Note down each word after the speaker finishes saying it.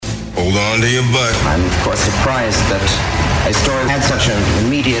Hold on to your butt. I'm, of course, surprised that a story had such an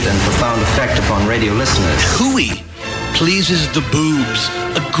immediate and profound effect upon radio listeners. Hooey pleases the boobs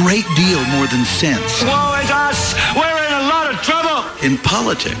a great deal more than sense. Woe is us! We're in a lot of trouble! In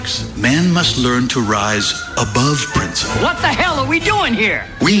politics, man must learn to rise above principle. What the hell are we doing here?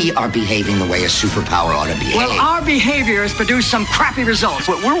 We are behaving the way a superpower ought to behave. Well, our behavior has produced some crappy results.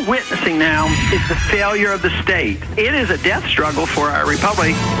 What we're witnessing now is the failure of the state. It is a death struggle for our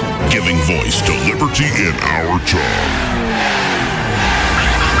republic. Giving voice to liberty in our time.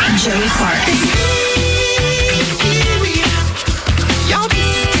 Joey Clark.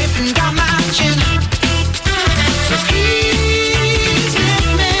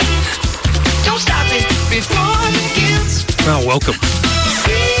 Well, welcome.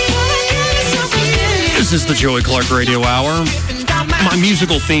 This is the Joey Clark Radio Hour. My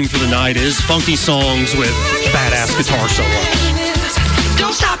musical theme for the night is funky songs with badass guitar solos.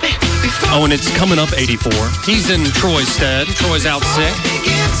 Oh, and it's coming up 84. He's in Troy's stead. Troy's out sick.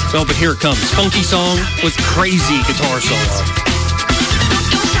 So, but here it comes. Funky song with crazy guitar solo.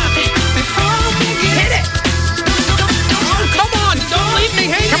 Hit it! Oh, come on! Don't leave me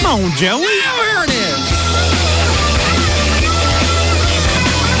hanging! Come on, Joey! Oh, here it is!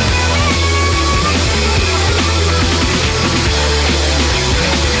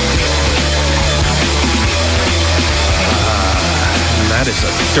 That is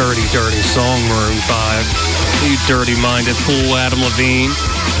a dirty, dirty song, Maroon 5. You dirty-minded fool, Adam Levine.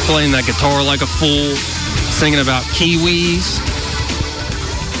 Playing that guitar like a fool. Singing about kiwis.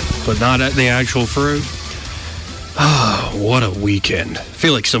 But not at the actual fruit. Oh, what a weekend. I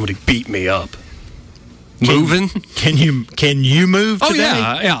feel like somebody beat me up. Moving? Can you move today?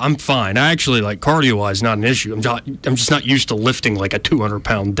 Oh, yeah, I'm fine. I actually, like, cardio-wise, not an issue. I'm just not used to lifting, like, a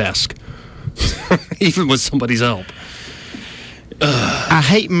 200-pound desk. Even with somebody's help. I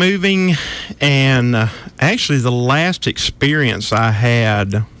hate moving, and actually the last experience I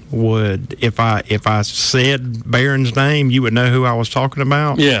had would, if I said Barron's name, you would know who I was talking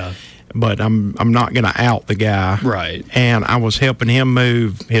about. Yeah. But I'm not going to out the guy. Right. And I was helping him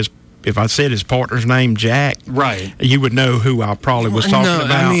move his. If I said his partner's name, Jack, right, you would know who I probably was talking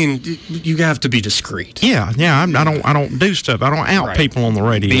about. I mean, you have to be discreet. Yeah. I don't do stuff. I don't out people on the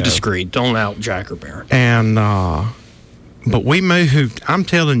radio. Be discreet. Don't out Jack or Barron. And but we moved. I'm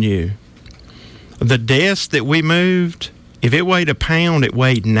telling you, the desk that we moved, if it weighed a pound, it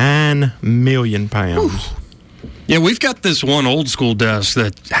weighed 9 million pounds. Oof. Yeah, we've got this one old school desk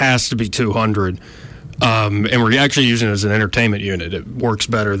that has to be 200. And we're actually using it as an entertainment unit. It works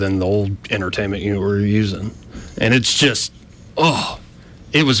better than the old entertainment unit we were using. And it's just,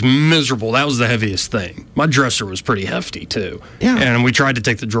 it was miserable. That was the heaviest thing. My dresser was pretty hefty, too. Yeah. And we tried to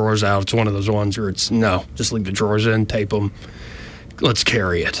take the drawers out. It's one of those ones where it's, no, just leave the drawers in, tape them. Let's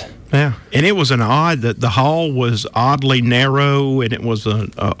carry it. Yeah. And it was the hall was oddly narrow, and it was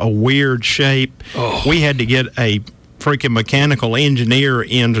a weird shape. Oh. We had to get a freaking mechanical engineer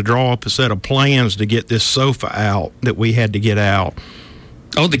in to draw up a set of plans to get this sofa out that we had to get out.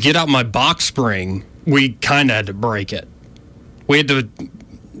 Oh, to get out my box spring, we kind of had to break it. We had to,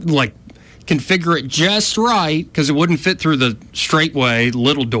 like, configure it just right because it wouldn't fit through the straightway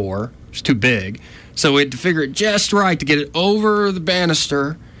little door. It was too big. So we had to figure it just right to get it over the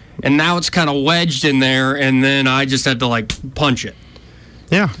banister, and now it's kind of wedged in there, and then I just had to, like, punch it.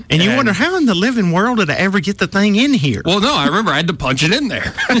 Yeah, and you wonder, how in the living world did I ever get the thing in here? Well, no, I remember I had to punch it in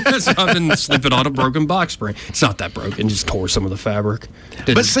there. So I've been sleeping on a broken box spring. It's not that broken, just tore some of the fabric.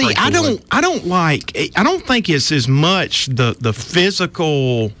 But see, I don't think it's as much the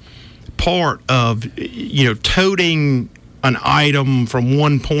physical part of, toting an item from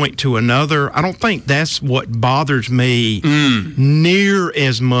one point to another. I don't think that's what bothers me near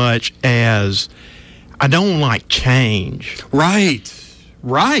as much as I don't like change. Right.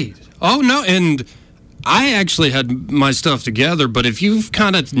 Oh, no, and I actually had my stuff together, but if you've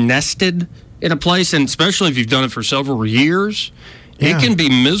kind of nested in a place, and especially if you've done it for several years, it can be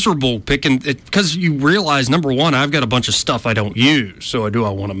miserable picking it, because you realize, number one, I've got a bunch of stuff I don't use. So do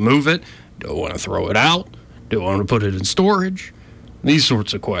I want to move it? Do I want to throw it out? Do I want to put it in storage? These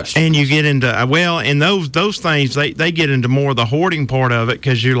sorts of questions. And you get into, and those things, they get into more of the hoarding part of it,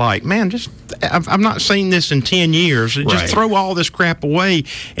 because you're like, man, I've not seen this in 10 years. Just throw all this crap away,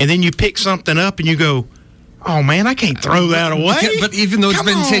 and then you pick something up and you go, oh, man, I can't throw that away. But even though it's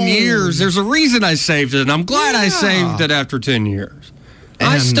been 10 years, there's a reason I saved it, and I'm glad I saved it after 10 years. And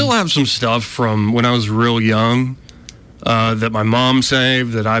I still have some stuff from when I was real young that my mom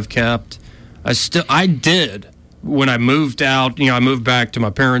saved that I've kept. I did. When I moved out, I moved back to my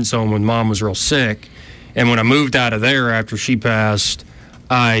parents' home when Mom was real sick. And when I moved out of there after she passed,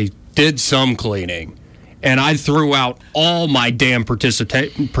 I did some cleaning, and I threw out all my damn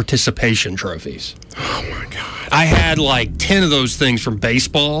participation trophies. Oh, my God. I had like 10 of those things from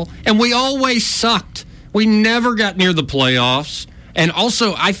baseball, and we always sucked. We never got near the playoffs. And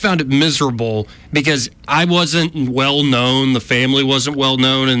also, I found it miserable because I wasn't well known. The family wasn't well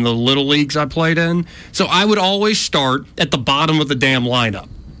known in the little leagues I played in. So I would always start at the bottom of the damn lineup.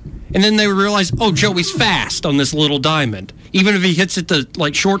 And then they would realize, oh, Joey's fast on this little diamond. Even if he hits it to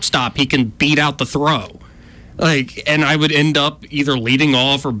like shortstop, he can beat out the throw. And I would end up either leading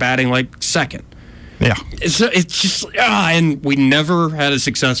off or batting like second. Yeah. So it's just, and we never had a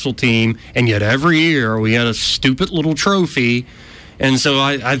successful team, and yet every year we had a stupid little trophy, and so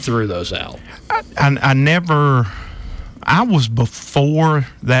I threw those out. I was before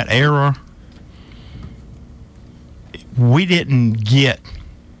that era. We didn't get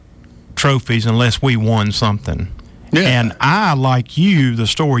trophies unless we won something. Yeah. And I, like you, the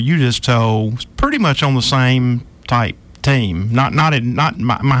story you just told, was pretty much on the same type team. Not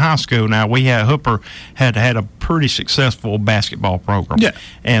my high school. Now Hooper had a pretty successful basketball program. Yeah.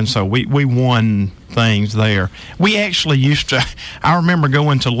 And so we won things there. We actually used to. I remember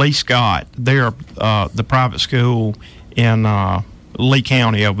going to Lee Scott, the private school in Lee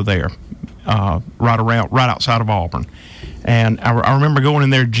County over there, right outside of Auburn. And I remember going in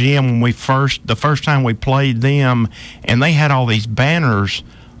their gym when the first time we played them, and they had all these banners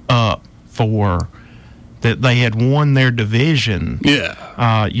up for that they had won their division.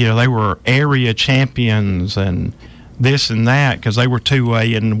 Yeah. They were area champions and this and that because they were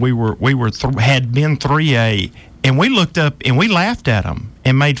 2A and we had been 3A. And we looked up and we laughed at them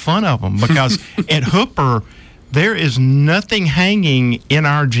and made fun of them because at Hooper, there is nothing hanging in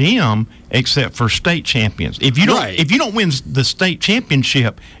our gym except for state champions. If you don't win the state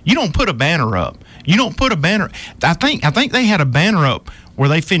championship, you don't put a banner up. You don't put a banner. I think they had a banner up where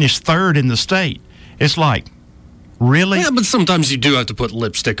they finished third in the state. It's like, really? Yeah, but sometimes you do have to put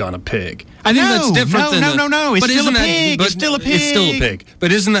lipstick on a pig. I think that's different than No. It's still a pig. It's still a pig. It's still a pig.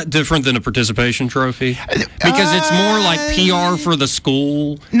 But isn't that different than a participation trophy? Because it's more like PR for the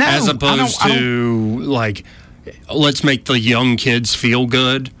school as opposed to like, let's make the young kids feel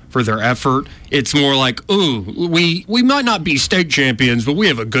good for their effort. It's more like, ooh, we might not be state champions, but we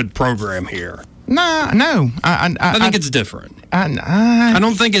have a good program here. No. I think it's different. I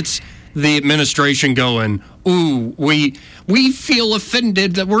don't think it's the administration going, ooh, we feel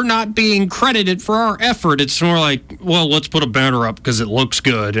offended that we're not being credited for our effort. It's more like, well, let's put a banner up because it looks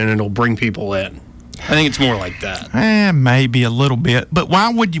good and it'll bring people in. I think it's more like that. Maybe a little bit, but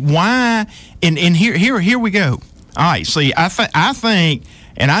why? And here we go. All right, see, I think,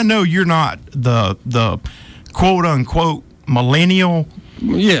 and I know you're not the quote unquote millennial.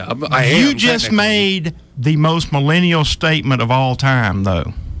 Yeah, I am. You just made the most millennial statement of all time,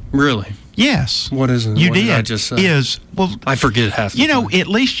 though. Really? Yes. What is it? You what did. I just say? I forget half the time. At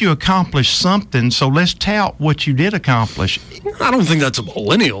least you accomplished something, so let's tout what you did accomplish. I don't think that's a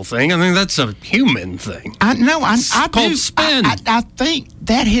millennial thing. I think that's a human thing. I called spin. I think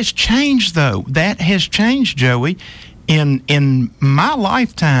that has changed, though. That has changed, Joey. In my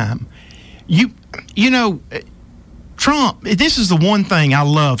lifetime, you know, Trump, this is the one thing I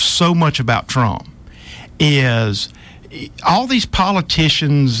love so much about Trump, is all these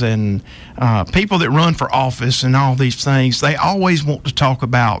politicians and people that run for office and all these things, they always want to talk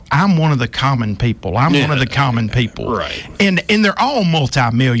about, I'm one of the common people. I'm one of the common people. Right. And they're all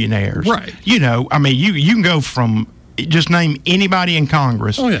multimillionaires. Right. You know, I mean, you can go from, just name anybody in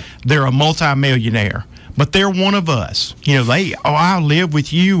Congress. Oh, yeah. They're a multimillionaire. But they're one of us. You know, I live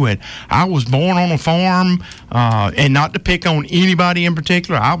with you, and I was born on a farm, and not to pick on anybody in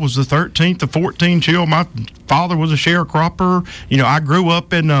particular, I was the 13th of 14 children. My father was a sharecropper. You know, I grew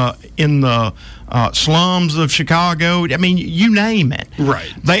up in the slums of Chicago. I mean, you name it.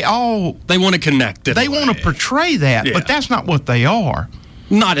 Right. They want to connect it. They want to portray that, but that's not what they are.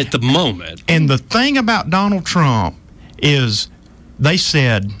 Not at the moment. And the thing about Donald Trump is they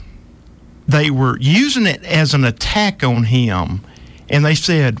said they were using it as an attack on him, and they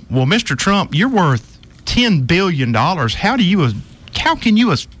said, well, Mr. Trump, you're worth $10 billion. How can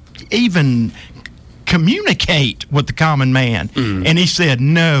you even communicate with the common man? And he said,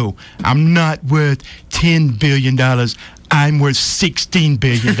 no, I'm not worth $10 billion. I'm worth $16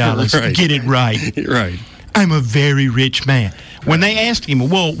 billion. Right. Get it right. Right. I'm a very rich man. When they asked him,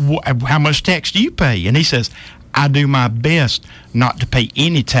 well, how much tax do you pay? And he says, I do my best not to pay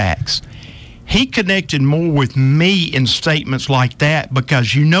any tax. He connected more with me in statements like that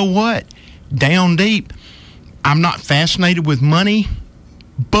because you know what? Down deep, I'm not fascinated with money,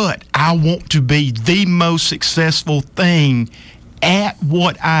 but I want to be the most successful thing at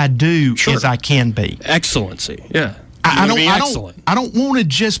what I do as I can be. Excellency, yeah. I don't want to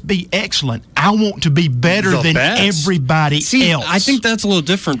just be excellent. I want to be better than everybody else. I think that's a little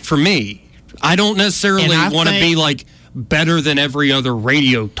different for me. I don't necessarily want to be like better than every other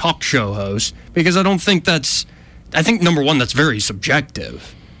radio talk show host, because I don't think that's. I think number one, that's very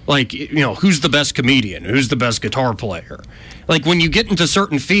subjective. Like, who's the best comedian? Who's the best guitar player? Like, when you get into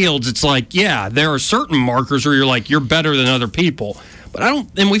certain fields, it's like, yeah, there are certain markers where you're like, you're better than other people. But I don't,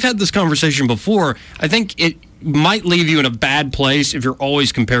 and we've had this conversation before, I think it might leave you in a bad place if you're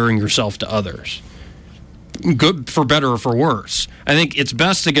always comparing yourself to others. Good for better or for worse. I think it's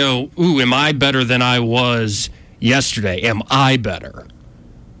best to go, ooh, am I better than I was yesterday? Am I better?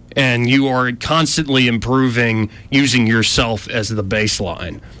 And you are constantly improving using yourself as the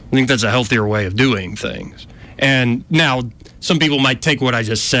baseline. I think that's a healthier way of doing things. And now, some people might take what I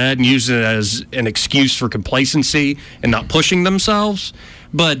just said and use it as an excuse for complacency and not pushing themselves.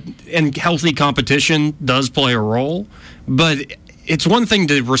 And healthy competition does play a role. But it's one thing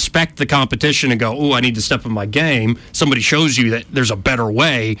to respect the competition and go, oh, I need to step up my game. Somebody shows you that there's a better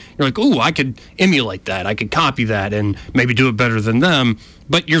way. You're like, oh, I could emulate that. I could copy that and maybe do it better than them.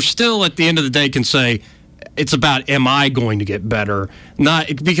 But you're still, at the end of the day, can say, it's about, am I going to get better?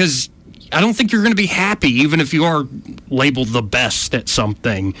 Not because I don't think you're going to be happy, even if you are labeled the best at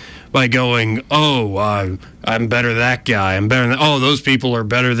something, by going, oh, I'm better than that guy. I'm better than, oh, those people are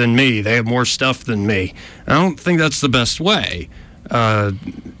better than me. They have more stuff than me. I don't think that's the best way.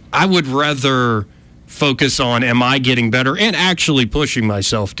 I would rather focus on, am I getting better, and actually pushing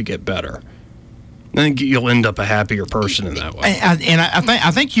myself to get better. I think you'll end up a happier person in that way. And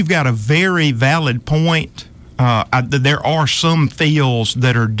I think you've got a very valid point. There are some fields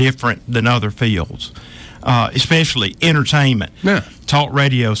that are different than other fields, especially entertainment, talk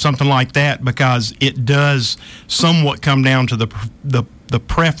radio, something like that, because it does somewhat come down to the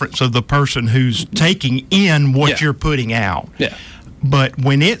preference of the person who's taking in what you're putting out. Yeah. But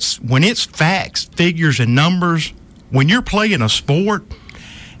when it's facts, figures, and numbers, when you're playing a sport,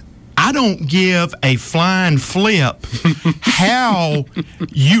 I don't give a flying flip how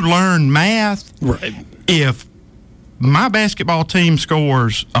you learn math. Right. If my basketball team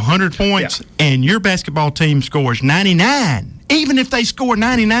scores 100 points and your basketball team scores 99, even if they score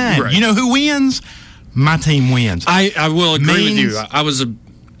 99, you know who wins? My team wins. I will agree with you. I was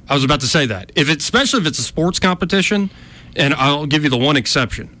about to say that. Especially if it's a sports competition, and I'll give you the one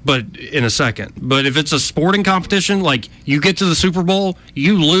exception, but in a second. But if it's a sporting competition, like you get to the Super Bowl,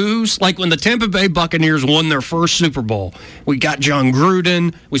 you lose. Like when the Tampa Bay Buccaneers won their first Super Bowl, we got John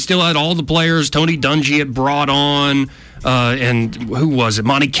Gruden. We still had all the players Tony Dungy had brought on. And who was it?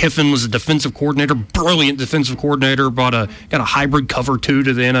 Monty Kiffin was a defensive coordinator, brilliant defensive coordinator, got a hybrid cover 2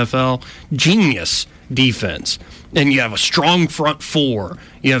 to the NFL. Genius defense. And you have a strong front four.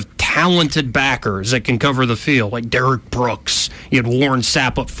 You have talented backers that can cover the field, like Derek Brooks. You had Warren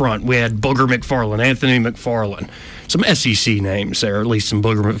Sapp up front. We had Booger McFarland, Anthony McFarland. Some SEC names there, at least in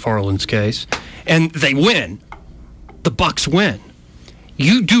Booger McFarland's case. And they win. The Bucs win.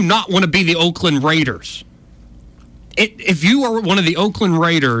 You do not want to be the Oakland Raiders. If you are one of the Oakland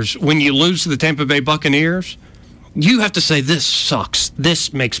Raiders when you lose to the Tampa Bay Buccaneers, you have to say, this sucks.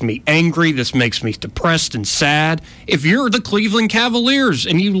 This makes me angry. This makes me depressed and sad. If you're the Cleveland Cavaliers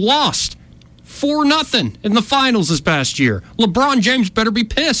and you lost 4-0 in the finals this past year, LeBron James better be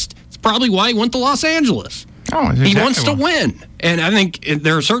pissed. It's probably why he went to Los Angeles. He wants to win. And I think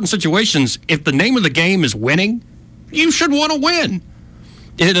there are certain situations, if the name of the game is winning, you should want to win.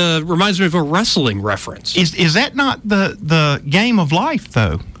 It reminds me of a wrestling reference. Is that not the game of life,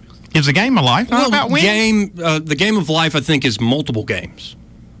 though? Is the game of life not about winning? The game of life, I think, is multiple games.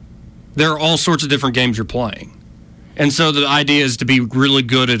 There are all sorts of different games you're playing. And so the idea is to be really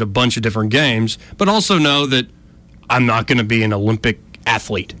good at a bunch of different games, but also know that I'm not going to be an Olympic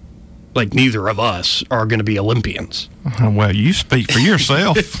athlete. Like, neither of us are going to be Olympians. Well, you speak for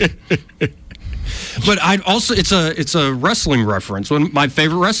yourself. But it's a wrestling reference. One of my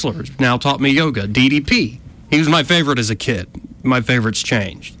favorite wrestlers now taught me yoga, DDP. He was my favorite as a kid. My favorite's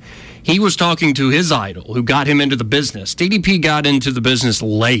changed. He was talking to his idol who got him into the business. DDP got into the business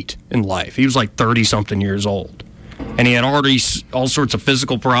late in life. He was like 30-something years old. And he had already all sorts of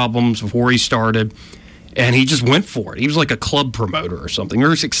physical problems before he started. And he just went for it. He was like a club promoter or something,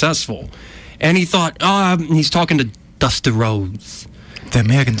 very successful. And he thought, he's talking to Dusty Rhodes. The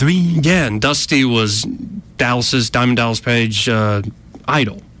American Dream. Yeah, and Dusty was Diamond Dallas Page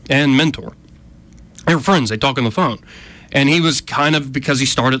idol and mentor. They were friends. They talk on the phone. And he was kind of, because he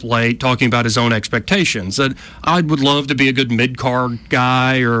started late, talking about his own expectations. That I would love to be a good mid-card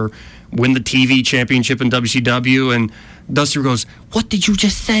guy or win the TV championship in WCW. And Dusty goes, "What did you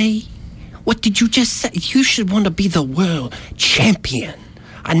just say? What did you just say? You should want to be the world champion.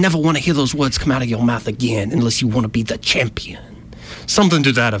 I never want to hear those words come out of your mouth again unless you want to be the champion." Something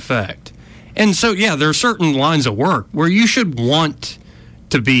to that effect. And so, yeah, there are certain lines of work where you should want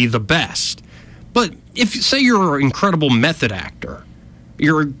to be the best. But if, say, you're an incredible method actor,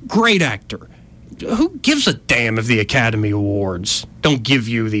 you're a great actor, who gives a damn if the Academy Awards don't give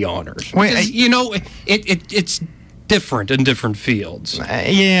you the honors? Because, it's different in different fields.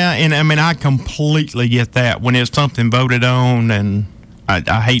 Yeah, and I mean, I completely get that. When it's something voted on, and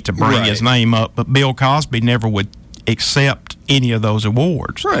I hate to bring his name up, but Bill Cosby never would accept any of those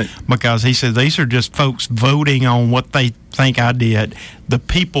awards. Right. Because he said these are just folks voting on what they think I did. The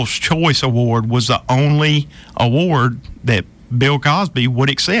People's Choice Award was the only award that Bill Cosby would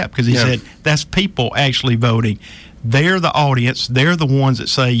accept, because he said that's people actually voting. They're the audience. They're the ones that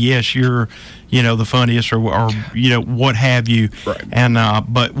say, yes, you're, the funniest or what have you. Right. And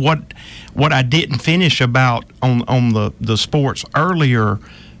but what I didn't finish about on the sports earlier,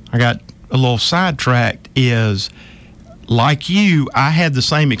 I got a little sidetracked, is like you, I had the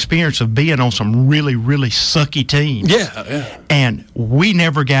same experience of being on some really, really sucky teams. Yeah. And we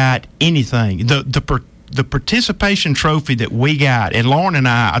never got anything. The participation trophy that we got, and Lauren and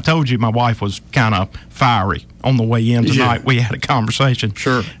I told you my wife was kind of fiery on the way in tonight. Yeah. We had a conversation.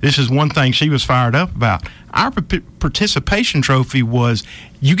 Sure. This is one thing she was fired up about. Our participation trophy was,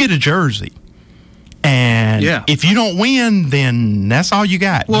 you get a jersey. And if you don't win, then that's all you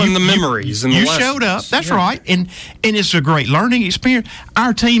got. Well, and the memories and the lessons. Showed up. That's right. And it's a great learning experience.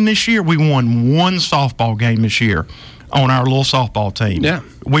 Our team this year, we won one softball game this year on our little softball team. Yeah.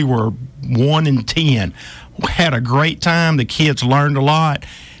 We were 1-10. We had a great time. The kids learned a lot.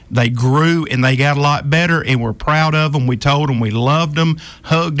 They grew and they got a lot better, and we're proud of them. We told them we loved them,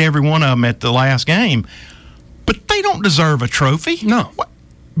 hugged every one of them at the last game. But they don't deserve a trophy. No.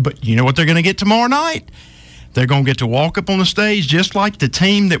 But you know what they're going to get tomorrow night? They're going to get to walk up on the stage just like the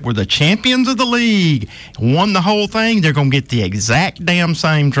team that were the champions of the league, won the whole thing. They're going to get the exact damn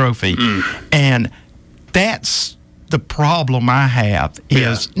same trophy. And that's the problem I have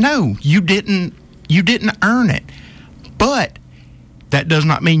is, no, you didn't earn it. But that does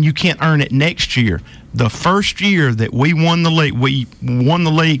not mean you can't earn it next year. The first year that we won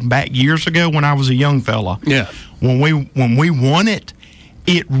the league back years ago when I was a young fella. Yeah. When we won it,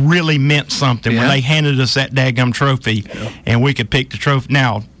 it really meant something when they handed us that daggum trophy, and we could pick the trophy.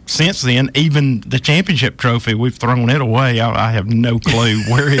 Now, since then, even the championship trophy, we've thrown it away. I have no clue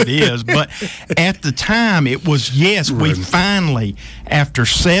where it is. But at the time, it was, we finally, after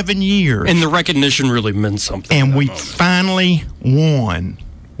 7 years. And the recognition really meant something. And we finally won.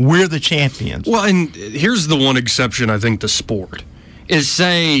 We're the champions. Well, and here's the one exception, I think, to sport, is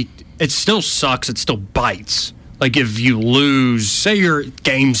say it still sucks, it still bites. Like if you lose, say you're at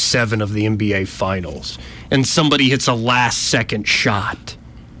Game 7 of the NBA Finals, and somebody hits a last-second shot,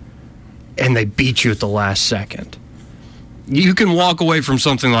 and they beat you at the last second. You can walk away from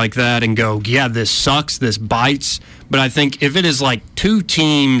something like that and go, yeah, this sucks, this bites, but I think if it is like two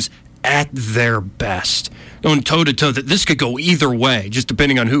teams at their best, going toe-to-toe, that this could go either way, just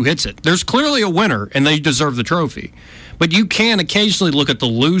depending on who hits it. There's clearly a winner, and they deserve the trophy. But you can occasionally look at the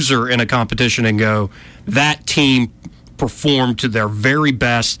loser in a competition and go, that team performed to their very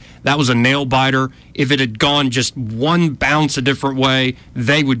best. That was a nail-biter. If it had gone just one bounce a different way,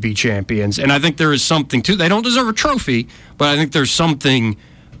 they would be champions. And I think there is something to that. They don't deserve a trophy, but I think there's something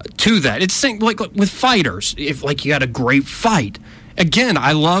to that. It's like with fighters. If like you had a great fight. Again,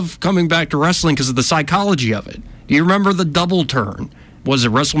 I love coming back to wrestling because of the psychology of it. Do you remember the double turn? Was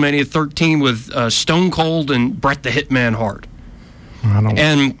it WrestleMania 13 with Stone Cold and Bret the Hitman Hart?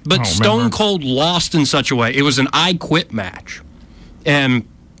 But Stone Cold lost in such a way. It was an I Quit match. And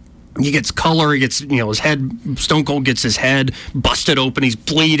he gets color, he gets, his head, Stone Cold gets his head busted open, he's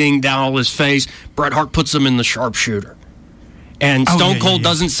bleeding down all his face. Bret Hart puts him in the sharpshooter. And Stone Cold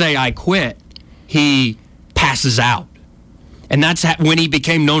doesn't say I quit. He passes out. And that's when he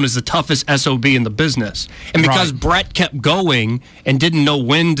became known as the toughest SOB in the business. And because Bret kept going and didn't know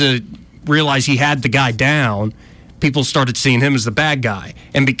when to realize he had the guy down, people started seeing him as the bad guy.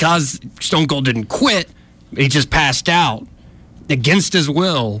 And because Stone Cold didn't quit, he just passed out. Against his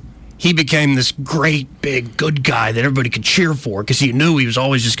will, he became this great, big, good guy that everybody could cheer for because he knew he was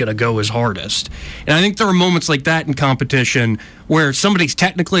always just going to go his hardest. And I think there are moments like that in competition where somebody's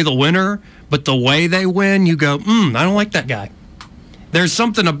technically the winner, but the way they win, you go, I don't like that guy. There's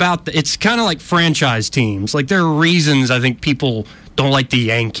something about it's kind of like franchise teams. Like there are reasons I think people don't like the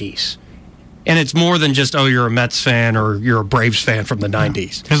Yankees. And it's more than just, oh, you're a Mets fan or you're a Braves fan from the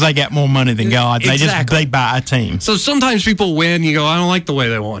 90s. Because they got more money than God. Exactly. They buy a team. So sometimes people win, you go, I don't like the way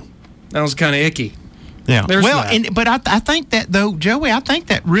they won. That was kind of icky. Yeah. There's that. But I think that, though, Joey, I think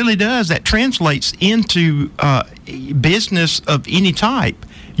that really does. That translates into business of any type.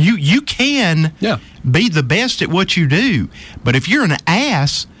 You can be the best at what you do. But if you're an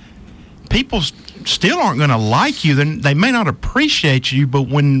ass, people still aren't going to like you. Then they may not appreciate you. But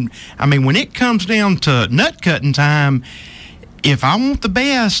when it comes down to nut cutting time, if I want the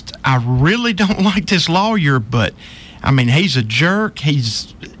best, I really don't like this lawyer. But he's a jerk.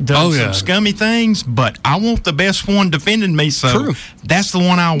 He's done some scummy things. But I want the best one defending me. So True. That's the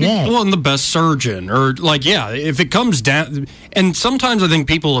one I want. Well, and the best surgeon, or if it comes down, and sometimes I think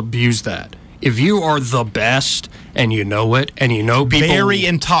people abuse that. If you are the best and you know it, and you know people, very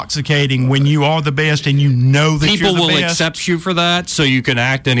intoxicating when you are the best and you know that people you're the will best. accept you for that, so you can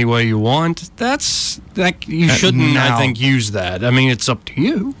act any way you want. You shouldn't. I think use that. It's up to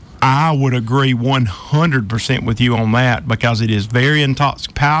you. I would agree 100% with you on that because it is very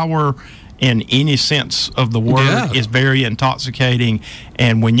intoxicating. Power, in any sense of the word, is very intoxicating.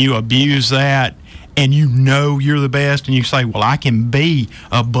 And when you abuse that and you know you're the best and you say, well, I can be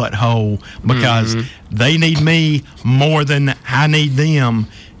a butthole because they need me more than I need them,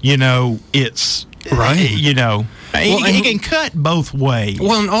 it's right. It can cut both ways.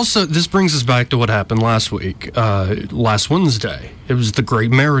 Well, and also, this brings us back to what happened last week, last Wednesday. It was the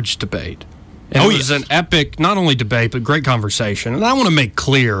great marriage debate. And it was an epic, not only debate, but great conversation. And I want to make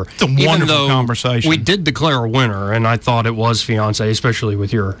clear, it's a wonderful conversation. We did declare a winner, and I thought it was Fiancé, especially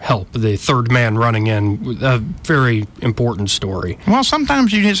with your help. The third man running in, a very important story. Well,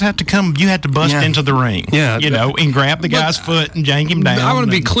 sometimes you just have to you have to bust into the ring, and grab the guy's foot and jank him down. I want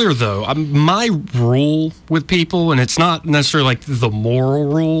to be clear, though. My rule with people, and it's not necessarily like the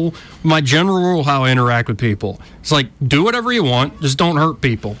moral rule, my general rule, how I interact with people, it's like, do whatever you want, just don't hurt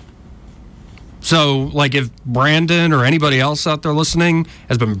people. So, if Brandon or anybody else out there listening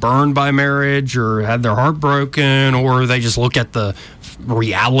has been burned by marriage or had their heart broken, or they just look at the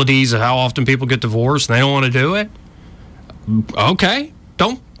realities of how often people get divorced and they don't want to do it, okay,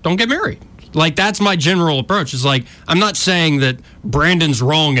 don't get married. That's my general approach. It's I'm not saying that Brandon's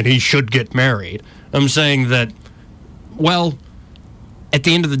wrong and he should get married. I'm saying that, well, at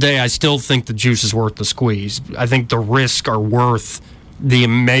the end of the day, I still think the juice is worth the squeeze. I think the risks are worth the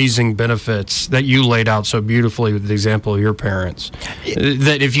amazing benefits that you laid out so beautifully with the example of your parents.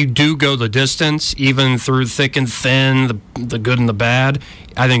 That if you do go the distance, even through thick and thin, the good and the bad,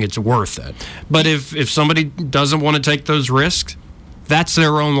 I think it's worth it. But if somebody doesn't want to take those risks, that's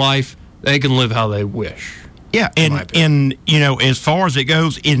their own life. They can live how they wish. Yeah, and as far as it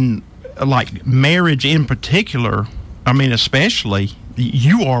goes in marriage in particular, especially,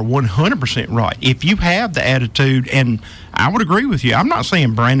 you are 100% right. If you have the attitude, and I would agree with you, I'm not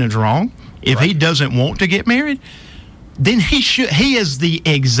saying Brandon's wrong. If he doesn't want to get married, then he is the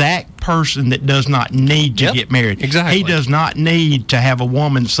exact person that does not need to get married. Exactly. He does not need to have a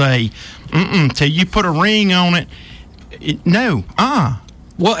woman say, till you put a ring on it. No.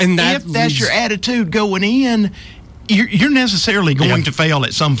 Well, and if that's your attitude going in, you're necessarily going to fail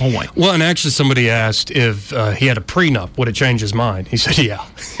at some point. Well, and actually somebody asked if he had a prenup, would it change his mind? He said, yeah.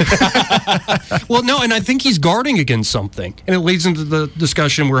 Well, no, and I think he's guarding against something. And it leads into the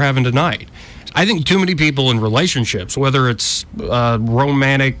discussion we're having tonight. I think too many people in relationships, whether it's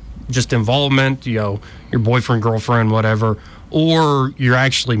romantic, just involvement, your boyfriend, girlfriend, whatever, or you're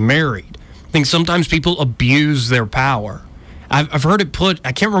actually married, I think sometimes people abuse their power. I've heard it put,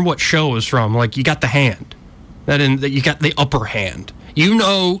 I can't remember what show it was from, you got the hand. That you got the upper hand. In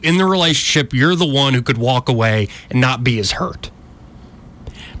the relationship, you're the one who could walk away and not be as hurt.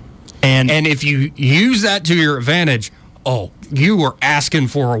 And if you use that to your advantage, you are asking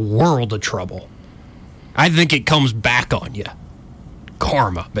for a world of trouble. I think it comes back on you.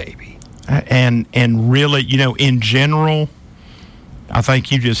 Karma, baby. And really, in general, I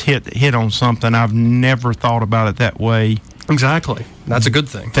think you just hit on something. I've never thought about it that way. Exactly. That's a good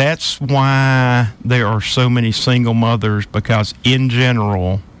thing. That's why there are so many single mothers, because in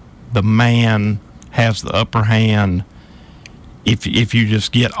general, the man has the upper hand. If you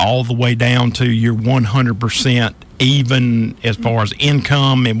just get all the way down to your 100% even as far as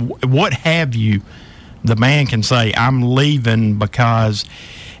income and what have you, the man can say, I'm leaving because,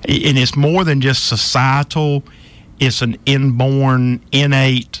 and it's more than just societal, it's an inborn,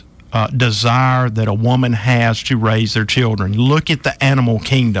 innate desire that a woman has to raise their children. Look at the animal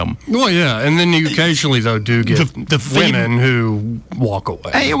kingdom. Well, yeah, and then you occasionally, though, do get the women who walk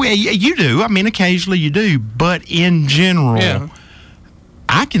away. You do. Occasionally you do. But in general,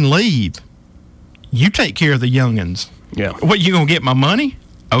 I can leave. you take care of the youngins. Yeah. What, you going to get my money?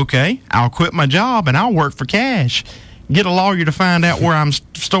 Okay, I'll quit my job and I'll work for cash. Get a lawyer to find out where I'm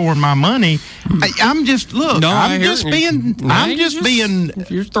storing my money. I'm just being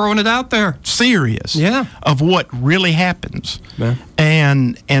you're throwing it out there. Serious. Yeah. Of what really happens. Yeah.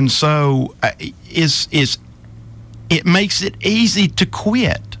 And so it makes it easy to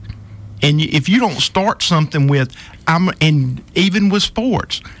quit. And if you don't start something with and even with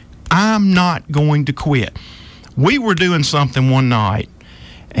sports, I'm not going to quit. We were doing something one night.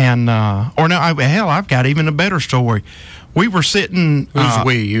 And I've got even a better story. We were sitting. Who's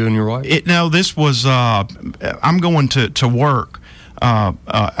we? You and your wife? This was. I'm going to work.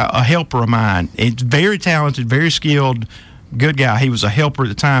 A helper of mine. He's very talented, very skilled, good guy. He was a helper at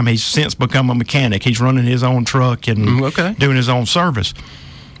the time. He's since become a mechanic. He's running his own truck and doing his own service.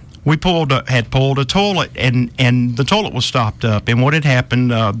 We had pulled a toilet, and the toilet was stopped up. And what had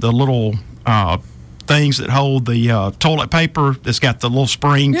happened? The little things that hold the toilet paper that's got the little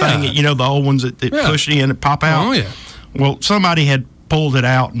spring thing, the old ones that push in and pop out. Oh, yeah. Well, somebody had pulled it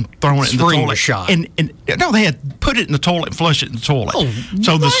out and thrown it in the toilet. Shot. And no, they had put it in the toilet and flushed it in the toilet. Oh,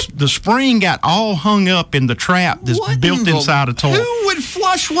 so the spring got all hung up in the trap that's built inside a toilet. Who would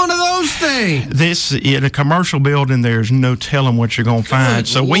flush one of those things? This, in a commercial building, there's no telling what you're going to find.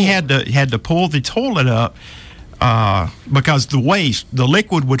 So we had to pull the toilet up. Because the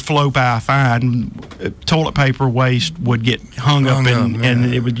liquid would flow by fine, toilet paper waste would get hung up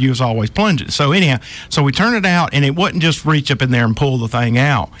and it would use always plunge it. So anyhow, we turned it out, and it wouldn't just reach up in there and pull the thing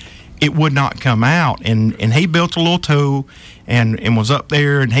out. It would not come out, and he built a little tool and was up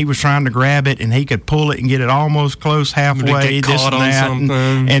there, and he was trying to grab it, and he could pull it and get it almost close halfway, this and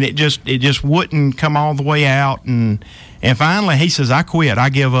that, and it just wouldn't come all the way out, and finally he says, "I quit, I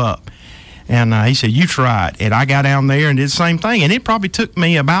give up." And he said, "You try it." And I got down there and did the same thing. And it probably took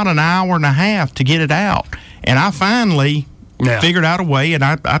me about an hour and a half to get it out. And I finally figured out a way, and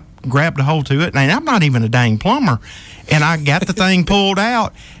I grabbed a hold to it. And I'm not even a dang plumber. And I got the thing pulled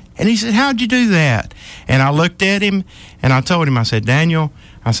out. And he said, "How'd you do that?" And I looked at him, and I told him, I said, "Daniel,"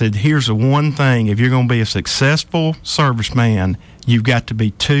 I said, "here's the one thing. If you're going to be a successful serviceman, you've got to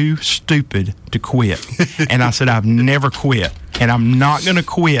be too stupid to quit." And I said, "I've never quit. And I'm not going to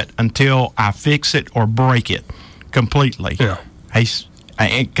quit until I fix it or break it completely." Yeah.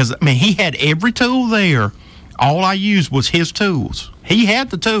 Because, he had every tool there. All I used was his tools. He had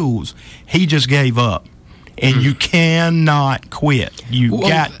the tools. He just gave up. And you cannot quit. You've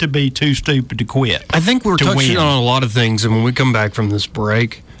got to be too stupid to quit. I think we're touching on a lot of things, and when we come back from this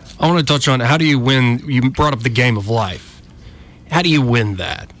break, I want to touch on how do you win. You brought up the game of life. How do you win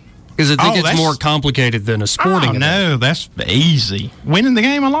that? Because I think it's more complicated than a sporting event. No, that's easy. Winning the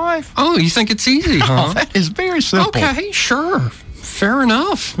game of life? Oh, you think it's easy, huh? Oh, that is very simple. Okay, sure. Fair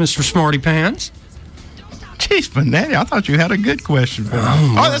enough, Mr. Smarty Pants. Jeez, Benetti, I thought you had a good question for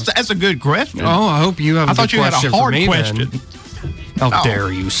me. That's a good question. Oh, I hope you have a good question for me. I thought you had a hard question. Then. How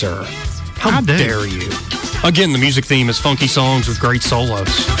dare you, sir? How dare you? Again, the music theme is funky songs with great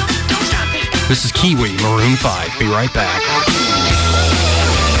solos. This is Kiwi, Maroon 5. Be right back.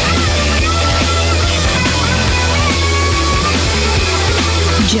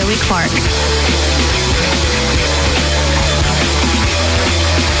 Joey Clark.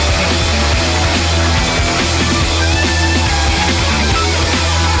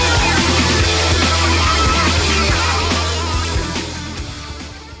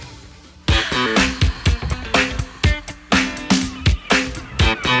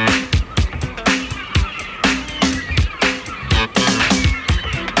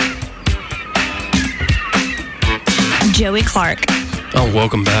 Joey Clark. Oh,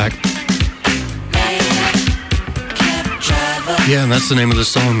 welcome back. Yeah, and that's the name of the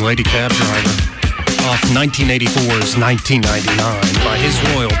song, Lady Cab Driver, off 1984's 1999 by His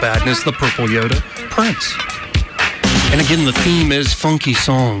Royal Badness, the Purple Yoda, Prince. And again, the theme is funky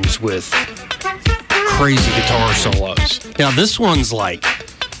songs with crazy guitar solos. Now, this one's like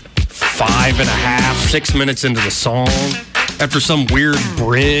 5.5, 6 minutes into the song, after some weird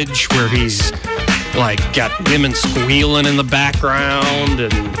bridge where he's like got women squealing in the background,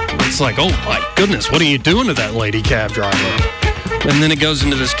 and it's like, oh my goodness, what are you doing to that Lady Cab Driver? And then it goes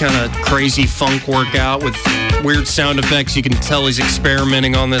into this kind of crazy funk workout with weird sound effects. You can tell he's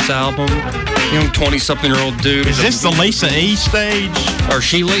experimenting on this album. Young 20-something-year-old dude. Is this the Lisa E stage? Or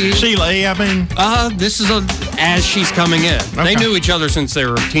Sheila E? Sheila E, I mean. This is as she's coming in. Okay. They knew each other since they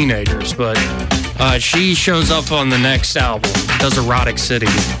were teenagers, but she shows up on the next album, does Erotic City.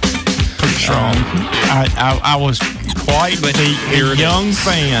 Strong. I was quite a young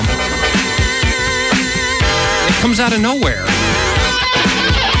fan. It comes out of nowhere.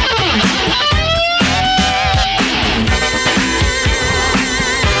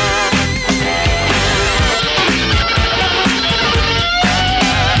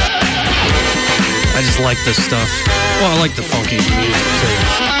 like this stuff. Well, I like the funky music too.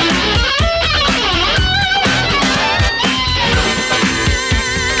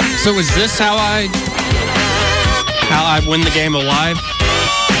 So is this how I win the game of life?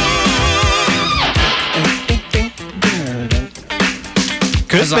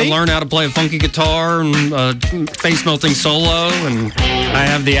 As I learn how to play a funky guitar and face-melting solo, and I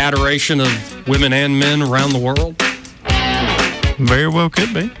have the adoration of women and men around the world. Very well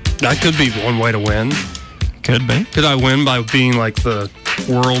could be. That could be one way to win. Could be. Could I win by being like the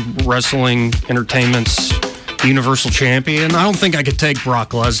World Wrestling Entertainment's Universal Champion? I don't think I could take Brock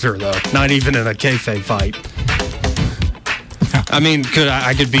Lesnar, though. Not even in a kayfabe fight. I mean,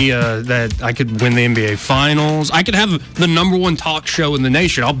 I could be I could win the NBA Finals. I could have the #1 talk show in the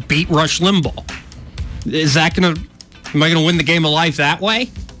nation. I'll beat Rush Limbaugh. Am I gonna win the game of life that way?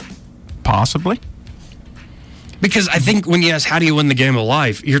 Possibly. Because I think when you ask how do you win the game of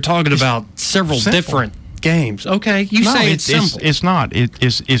life, you're talking about several different games. Okay, you say it's simple. It's not.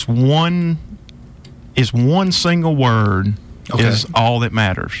 It's one single word is all that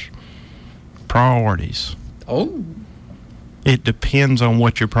matters. Priorities. Oh. It depends on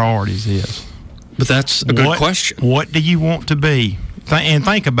what your priorities is. But that's a good question. What do you want to be? And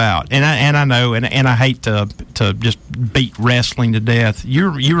think about, and I know, and I hate to just beat wrestling to death.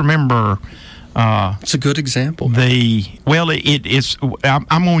 You remember? It's a good example. It's. I'm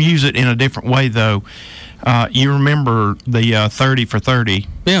going to use it in a different way though. You remember the 30 for 30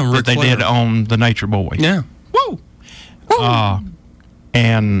 that they did on the Nature Boy? Yeah. Woo.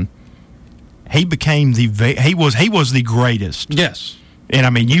 And he became he was the greatest. Yes. And I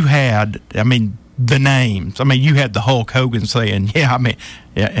mean, you had the names. I mean, you had the Hulk Hogan saying,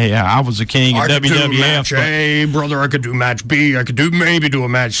 I was the king of WWF. I could do match A, brother. I could do match B. I could maybe do a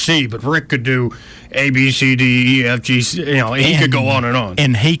match C, but Rick could do A, B, C, D, E, F, G. He could go on and on.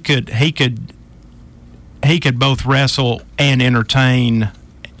 And he could both wrestle and entertain.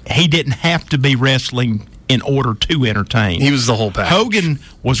 He didn't have to be wrestling in order to entertain. He was the whole package. Hogan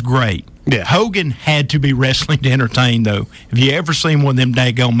was great. Yeah. Hogan had to be wrestling to entertain, though. Have you ever seen one of them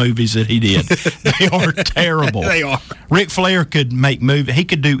daggone movies that he did? They are terrible. They are. Ric Flair could make movies. He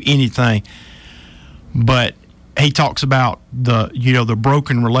could do anything. But he talks about the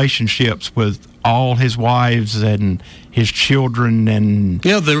broken relationships with all his wives and his children. And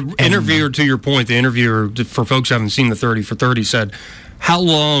the interviewer, to your point, the interviewer, for folks who haven't seen the 30 for 30, said, how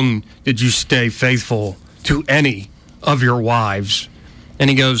long did you stay faithful to any of your wives? And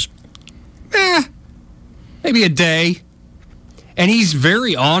he goes, maybe a day. And he's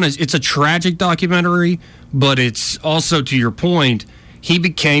very honest. It's a tragic documentary, but it's also, to your point, he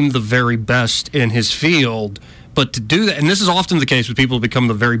became the very best in his field. But to do that, and this is often the case with people who become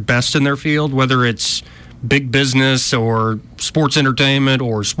the very best in their field, whether it's big business or sports entertainment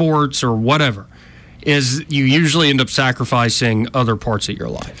or sports or whatever, is you usually end up sacrificing other parts of your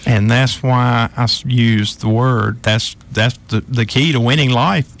life. And that's why I use the word. That's the key to winning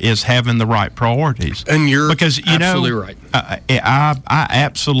life is having the right priorities. And you're absolutely right. I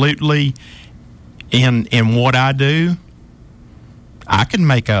absolutely, in what I do, I can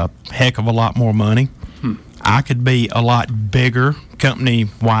make a heck of a lot more money. I could be a lot bigger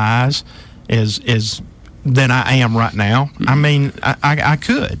company-wise than I am right now. I mean, I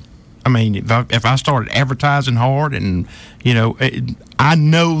could. I mean, if I started advertising hard and, I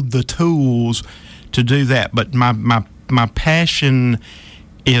know the tools to do that. But my passion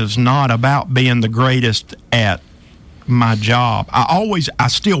is not about being the greatest at my job. I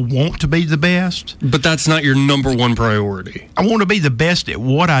still want to be the best. But that's not your #1 priority. I want to be the best at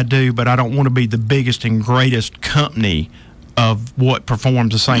what I do, but I don't want to be the biggest and greatest company of what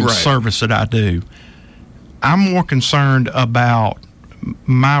performs the same service that I do. I'm more concerned about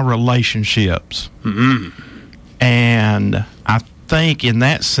my relationships. Mm-hmm. And I think in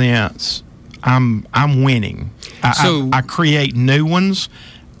that sense, I'm winning. I create new ones.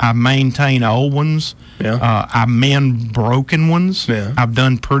 I maintain old ones. Yeah. I mend broken ones. Yeah. I've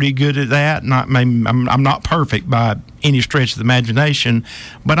done pretty good at that. I'm not perfect by any stretch of the imagination,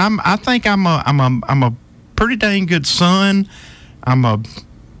 but I think I'm a pretty dang good son. I'm a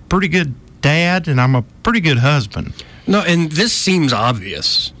pretty good dad, and I'm a pretty good husband. No, and this seems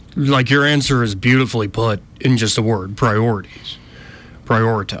obvious. Like your answer is beautifully put in just a word: priorities.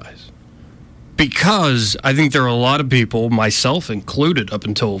 Prioritize. Because I think there are a lot of people, myself included up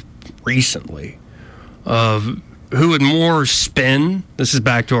until recently, who would more spin. This is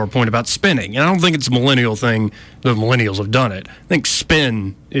back to our point about spinning. And I don't think it's a millennial thing. The millennials have done it. I think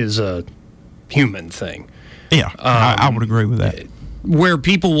spin is a human thing. Yeah, I would agree with that. Where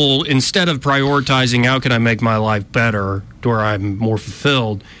people will, instead of prioritizing how can I make my life better to where I'm more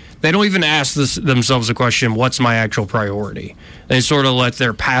fulfilled, They don't even ask themselves the question, what's my actual priority? They sort of let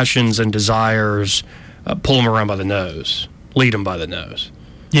their passions and desires pull them around by the nose, lead them by the nose.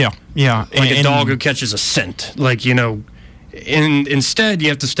 Yeah. Like a dog who catches a scent. Like, instead you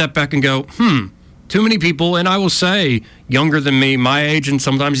have to step back and go, too many people, and I will say younger than me, my age, and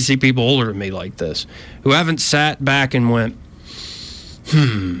sometimes you see people older than me like this, who haven't sat back and went,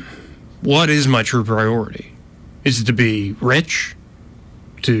 what is my true priority? Is it to be rich?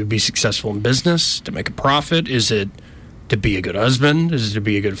 To be successful in business? To make a profit? Is it to be a good husband? Is it to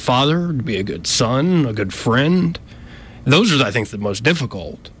be a good father? To be a good son? A good friend? Those are, I think, the most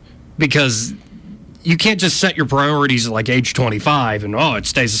difficult, because you can't just set your priorities at like age 25 and, it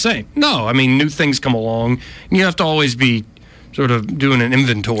stays the same. No, I mean, new things come along. And you have to always be sort of doing an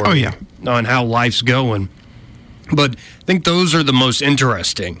inventory on how life's going. But I think those are the most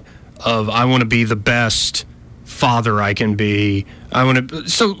interesting of, I want to be the best father I can be.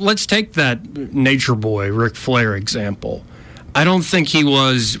 So let's take that nature boy, Ric Flair example. I don't think he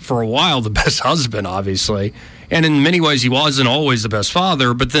was, for a while, the best husband, obviously. And in many ways, he wasn't always the best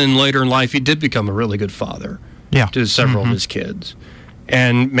father, but then later in life, he did become a really good father to several of his kids.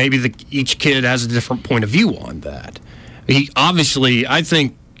 And maybe each kid has a different point of view on that. He obviously, I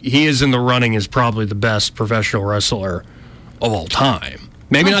think he is in the running as probably the best professional wrestler of all time.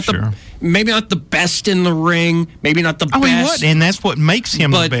 Maybe not the best in the ring, maybe not the best. And that's what makes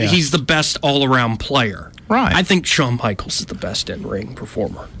him the best. But he's the best all-around player. Right. I think Shawn Michaels is the best in-ring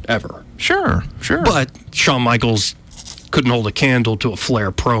performer ever. Sure. But Shawn Michaels couldn't hold a candle to a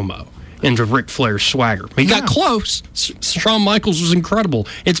Flair promo and to Ric Flair's swagger. He got close. Shawn Michaels was incredible.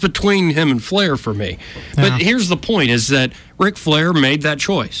 It's between him and Flair for me. But here's the point, is that Ric Flair made that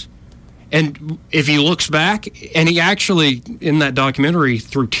choice. And if he looks back, and he actually, in that documentary,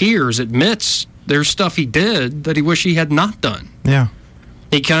 through tears, admits there's stuff he did that he wished he had not done. Yeah.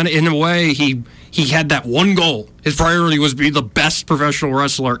 He kind of, in a way, he had that one goal. His priority was to be the best professional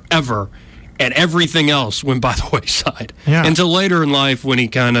wrestler ever, and everything else went by the wayside. Yeah. Until later in life, when he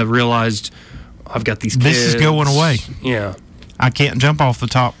kind of realized, I've got these kids. This is going away. Yeah. I can't jump off the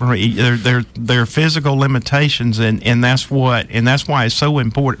top. They're physical limitations, and that's why it's so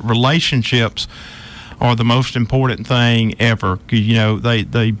important. Relationships are the most important thing ever. 'Cause,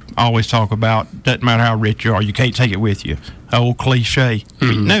 they always talk about, doesn't matter how rich you are, you can't take it with you. Old cliche.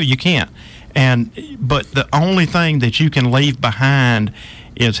 Mm-hmm. No, you can't. But the only thing that you can leave behind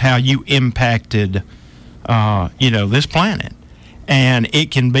is how you impacted, this planet, and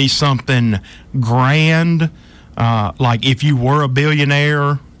it can be something grand. Like if you were a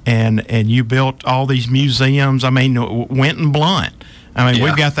billionaire and you built all these museums. I mean, Winton Blunt. I mean,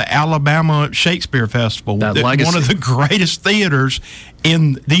 we've got the Alabama Shakespeare Festival, one of the greatest theaters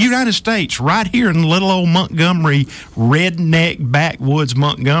in the United States, right here in little old Montgomery, redneck backwoods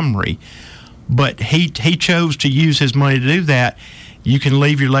Montgomery. But he chose to use his money to do that. You can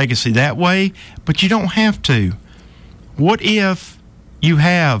leave your legacy that way, but you don't have to. What if you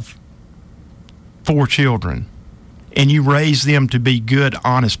have 4 children and you raise them to be good,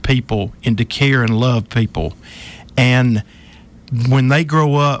 honest people and to care and love people, and when they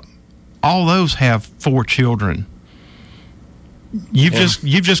grow up, all those have 4 children. You've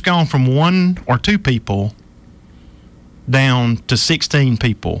just gone from 1 or 2 people down to 16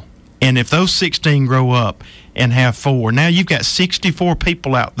 people. And if those 16 grow up and have 4, now you've got 64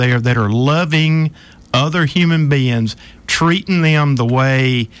 people out there that are loving other human beings, treating them the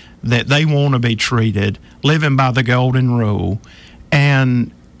way that they want to be treated, living by the golden rule,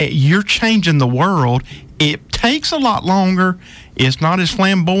 and you're changing the world. It takes a lot longer. It's not as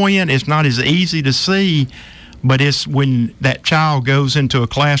flamboyant. It's not as easy to see, but it's when that child goes into a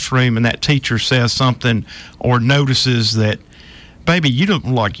classroom and that teacher says something or notices that, baby, you don't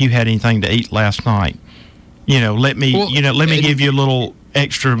look like you had anything to eat last night. Let me give you a little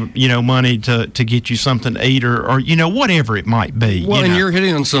extra, money to get you something to eat or whatever it might be. Well, and you're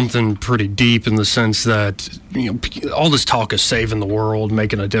hitting on something pretty deep in the sense that, all this talk of saving the world,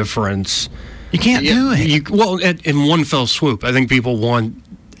 making a difference. You can't do it. In one fell swoop. I think people want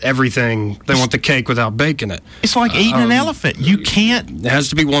everything. They want the cake without baking it. It's like eating an elephant. You can't. It has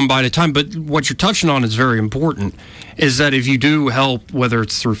to be one bite at a time. But what you're touching on is very important, is that if you do help, whether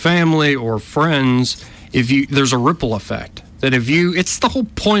it's through family or friends, there's a ripple effect. That it's the whole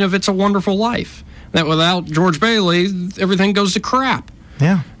point of It's a Wonderful Life. That without George Bailey, everything goes to crap.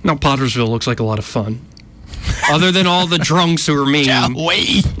 Yeah. Now, Pottersville looks like a lot of fun. Other than all the drunks who are mean. I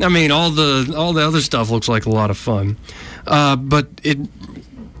mean, all the other stuff looks like a lot of fun. But it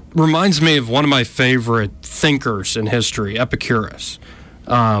reminds me of one of my favorite thinkers in history, Epicurus.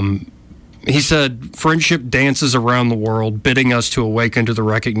 He said, friendship dances around the world, bidding us to awaken to the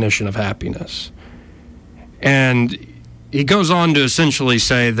recognition of happiness. And he goes on to essentially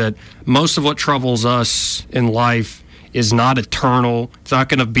say that most of what troubles us in life is not eternal. It's not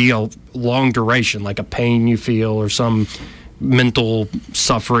going to be a long duration, like a pain you feel or some mental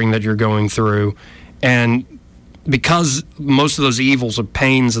suffering that you're going through. And because most of those evils or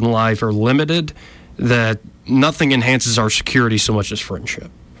pains in life are limited, that nothing enhances our security so much as friendship.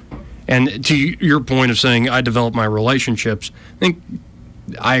 And to your point of saying I develop my relationships, I think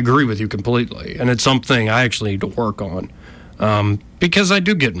I agree with you completely. And it's something I actually need to work on because I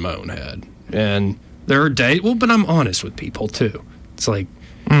do get in my own head. And there are days, but I'm honest with people too. It's like,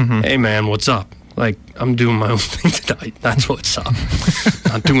 hey man, what's up? Like, I'm doing my own thing tonight. That's what's up.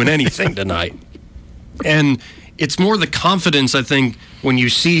 Not doing anything tonight. And it's more the confidence, I think, when you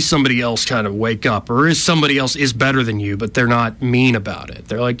see somebody else kind of wake up, or is somebody else is better than you, but they're not mean about it.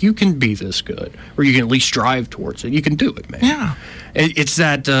 They're like, you can be this good, or you can at least strive towards it. You can do it, man. Yeah. It's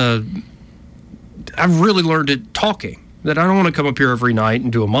that I've really learned it talking, that I don't want to come up here every night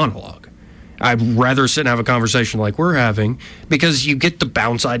and do a monologue. I'd rather sit and have a conversation like we're having, because you get to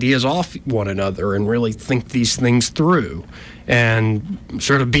bounce ideas off one another and really think these things through and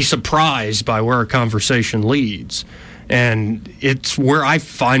sort of be surprised by where a conversation leads. And it's where I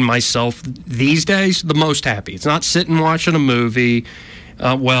find myself these days the most happy. It's not sitting watching a movie.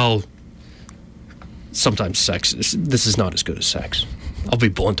 Sometimes sex, this is not as good as sex. I'll be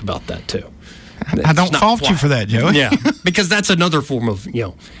blunt about that too. I don't fault you for that, Joey. Yeah, because that's another form of,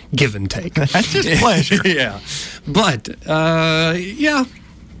 give and take. That's just pleasure. Yeah. But,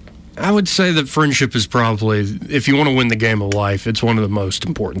 I would say that friendship is probably, if you want to win the game of life, it's one of the most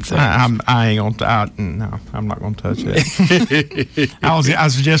important things. I'm not going to touch it. I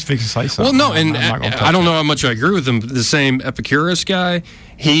was just fixing to say something. Well, no, and I don't know how much I agree with him, but the same Epicurus guy,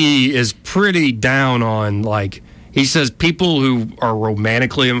 he is pretty down on, he says people who are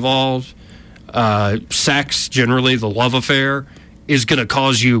romantically involved, sex, generally, the love affair, is going to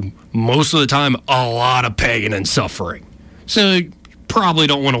cause you, most of the time, a lot of pain and suffering. So you probably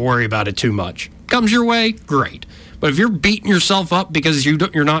don't want to worry about it too much. Comes your way, great. But if you're beating yourself up because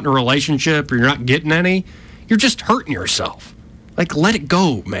you're not in a relationship or you're not getting any, you're just hurting yourself. Let it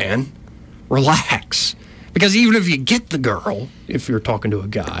go, man. Relax. Because even if you get the girl, if you're talking to a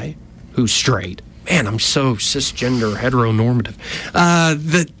guy who's straight, man, I'm so cisgender, heteronormative,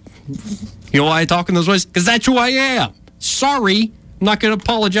 you know why I talk in those ways? Because that's who I am. Sorry, I'm not going to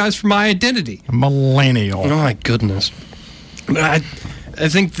apologize for my identity. A millennial. Oh, my goodness. I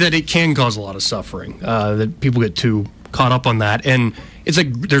think that it can cause a lot of suffering, that people get too caught up on that. And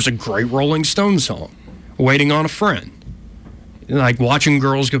there's a great Rolling Stones song, Waiting on a Friend. Watching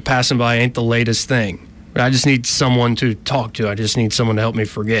girls go passing by ain't the latest thing. I just need someone to talk to. I just need someone to help me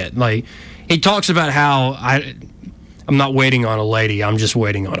forget. He talks about how I'm not waiting on a lady, I'm just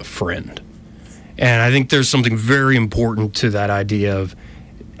waiting on a friend. And I think there's something very important to that idea of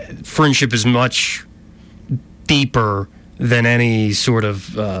friendship is much deeper than any sort of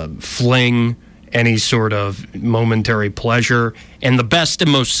fling, any sort of momentary pleasure. And the best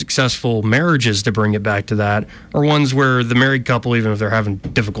and most successful marriages, to bring it back to that, are ones where the married couple, even if they're having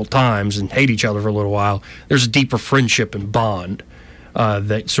difficult times and hate each other for a little while, there's a deeper friendship and bond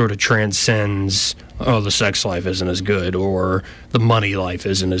that sort of transcends, the sex life isn't as good or the money life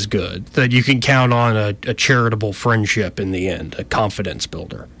isn't as good, that you can count on a charitable friendship in the end, a confidence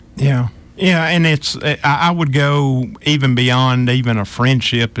builder. Yeah. Yeah, and I would go even beyond even a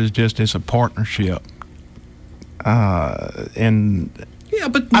friendship as a partnership. And yeah,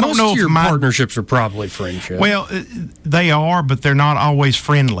 but I don't know if your partnerships are probably friendship. Well, they are, but they're not always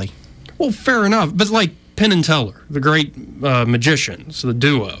friendly. Well, fair enough. But like Penn and Teller, the great magicians, the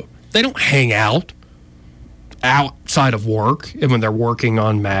duo, they don't hang out outside of work and when they're working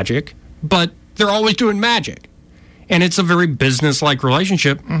on magic, but they're always doing magic. And it's a very business-like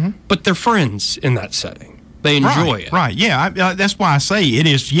relationship, but they're friends in that setting. They enjoy it. Right, yeah. That's why I say it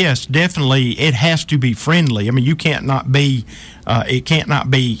is, yes, definitely, it has to be friendly. I mean, it can't not be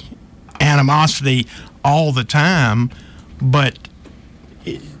animosity all the time, but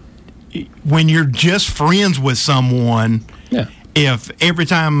when you're just friends with someone, if every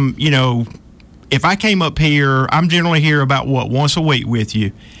time, if I came up here, I'm generally here about, once a week with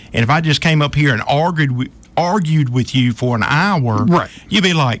you, and if I just came up here and argued with you for an hour, you'd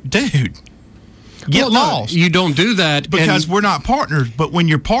be like, dude, get lost. You don't do that because we're not partners. But when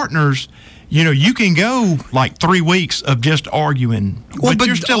you're partners, you can go like 3 weeks of just arguing, but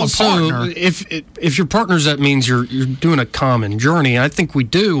you're still also, a partner. If you're partners, that means you're doing a common journey. I think we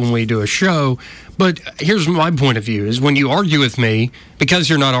do when we do a show. But here's my point of view: is when you argue with me, because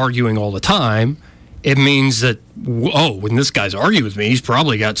you're not arguing all the time, it means that when this guy's arguing with me, he's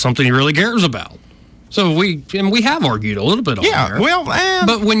probably got something he really cares about. So we have argued a little bit on there. Well,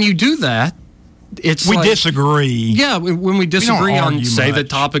 but when you do that, we disagree. Yeah, when we disagree on, say, much. the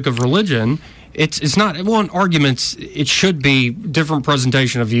topic of religion, it's not, in arguments, it should be different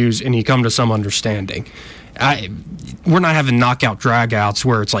presentation of views, and you come to some understanding. We're not having knockout dragouts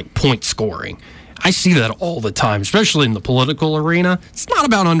where it's like point scoring. I see that all the time, especially in the political arena. It's not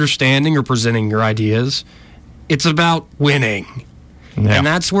about understanding or presenting your ideas. It's about winning. Yeah. And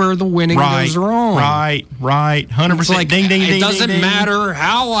that's where the winning goes wrong. Right. 100%. It's like, ding, ding, it ding, doesn't ding, matter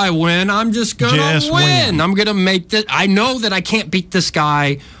how I win. I'm just going to win. I'm going to make that. I know that I can't beat this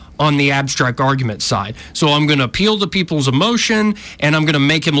guy on the abstract argument side. So I'm going to appeal to people's emotion, and I'm going to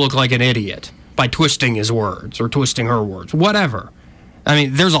make him look like an idiot by twisting his words or twisting her words, whatever. I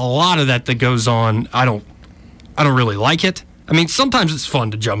mean, there's a lot of that goes on. I don't really like it. I mean, sometimes it's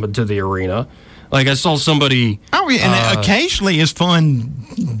fun to jump into the arena. Like, I saw somebody... and occasionally it's fun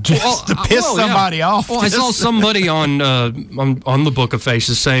just to piss somebody off. Well, I saw somebody on the Book of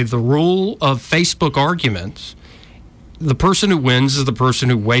Faces say the rule of Facebook arguments, the person who wins is the person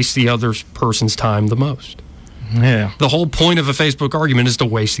who wastes the other person's time the most. Yeah. The whole point of a Facebook argument is to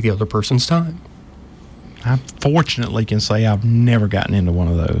waste the other person's time. I fortunately can say I've never gotten into one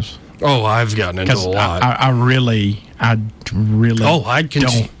of those. Oh, I've gotten into a lot. I really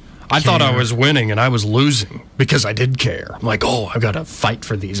don't. I thought I was winning and I was losing because I did care. I'm like, I've got to fight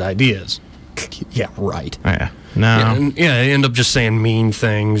for these ideas. Yeah, right. Yeah, no. I end up just saying mean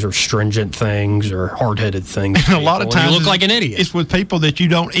things or stringent things or hard-headed things. And a lot of times you look like an idiot. It's with people that you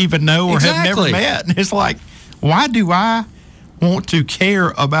don't even know or have never met. And it's like, why do I want to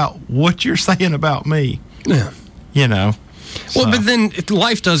care about what you're saying about me? Yeah. Well, but then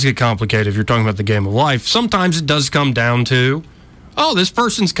life does get complicated if you're talking about the game of life. Sometimes it does come down to, this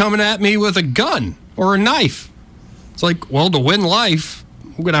person's coming at me with a gun or a knife. It's like, well, to win life,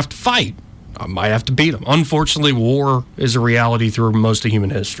 I'm going to have to fight. I might have to beat them. Unfortunately, war is a reality through most of human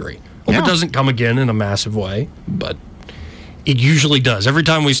history. Hope it doesn't come again in a massive way, but it usually does. Every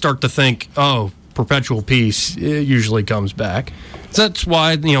time we start to think, perpetual peace, it usually comes back. So that's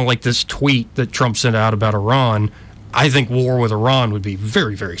why, like this tweet that Trump sent out about Iran, I think war with Iran would be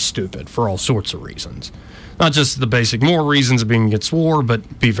very, very stupid for all sorts of reasons. Not just the basic moral reasons of being against war,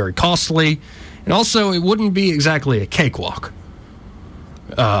 but be very costly. And also, it wouldn't be exactly a cakewalk.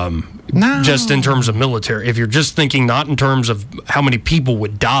 No. Just in terms of military. If you're just thinking not in terms of how many people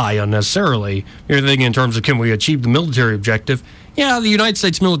would die unnecessarily, you're thinking in terms of can we achieve the military objective? Yeah, the United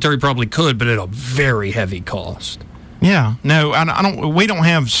States military probably could, but at a very heavy cost. Yeah, no, we don't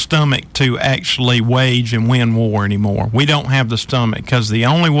have stomach to actually wage and win war anymore. We don't have the stomach because the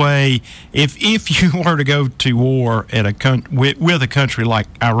only way, if you were to go to war with a country like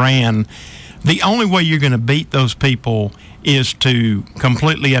Iran, the only way you're going to beat those people is to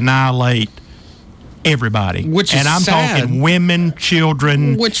completely annihilate everybody. I'm talking women,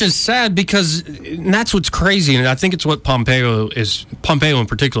 children. Which is sad because that's what's crazy, and I think it's what Pompeo in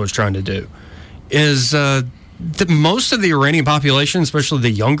particular is trying to do, is that most of the Iranian population, especially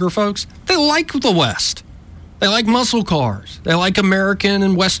the younger folks, they like the West. They like muscle cars. They like American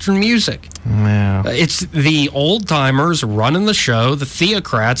and Western music. Yeah. It's the old-timers running the show, the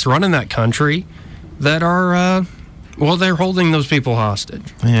theocrats running that country that are, they're holding those people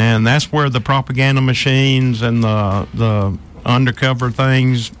hostage. And that's where the propaganda machines and the undercover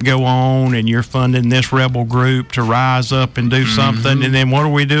things go on, and you're funding this rebel group to rise up and do something, and then what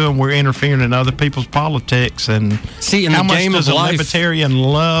are we doing? We're interfering in other people's politics. And see, in how the much game does of a life, libertarian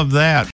love that?